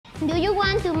Do you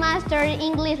want to master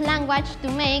English language to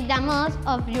make the most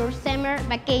of your summer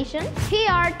vacation?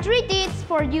 Here are 3 tips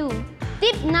for you.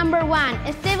 Tip number 1.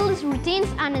 Establish routines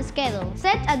and schedule.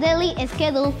 Set a daily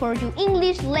schedule for your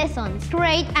English lessons.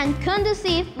 Create a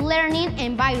conducive learning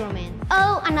environment.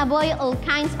 Oh, and avoid all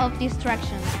kinds of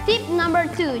distractions. Tip number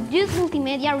 2. Use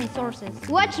multimedia resources.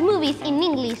 Watch movies in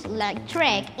English like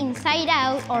Trek, Inside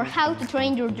Out, or How to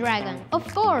Train Your Dragon. Of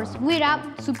course, without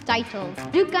subtitles.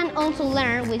 You can also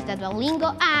learn with the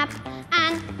Duolingo app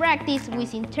and practice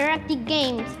with interactive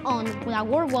games on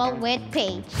our World web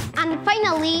page. And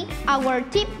finally, our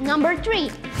tip number 3.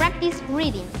 Practice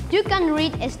reading. You can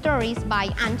read stories by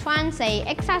Antoine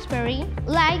Saint-Exupéry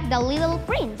like The Little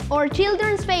Prince, or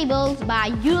children's fables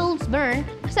by Jules Verne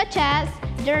such as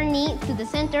Journey to the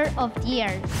Center of the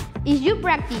Earth. If you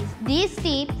practice these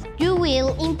tips, you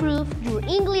will improve your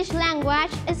English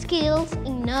language skills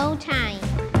in no time.